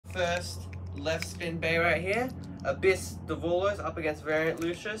first left spin bay right here. Abyss Devolos up against Variant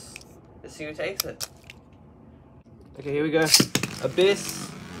Lucius. Let's see who takes it. Okay, here we go.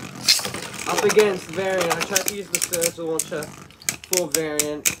 Abyss up against Variant. I tried to use the surge launcher for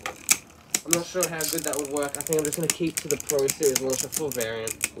Variant. I'm not sure how good that would work. I think I'm just going to keep to the Pro Series launcher for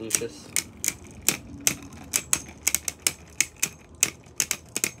Variant Lucius.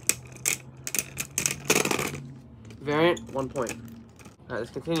 Variant, 1 point. Alright,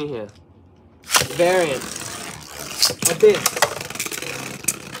 let's continue here. Variant. Abyss.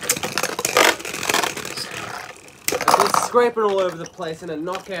 Abyss scraping all over the place and a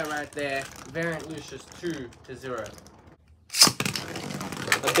knockout right there. Variant Lucius 2-0.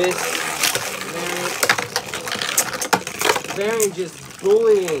 Abyss. Variant just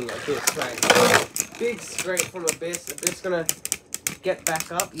bullying Abyss right now. Big scrape from Abyss. Abyss gonna get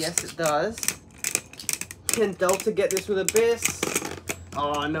back up. Yes, it does. Can Delta get this with Abyss?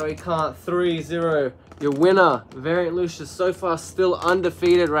 Oh, no, he can't. 3-0. Your winner, Variant Lucius, so far still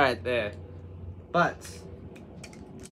undefeated right there. But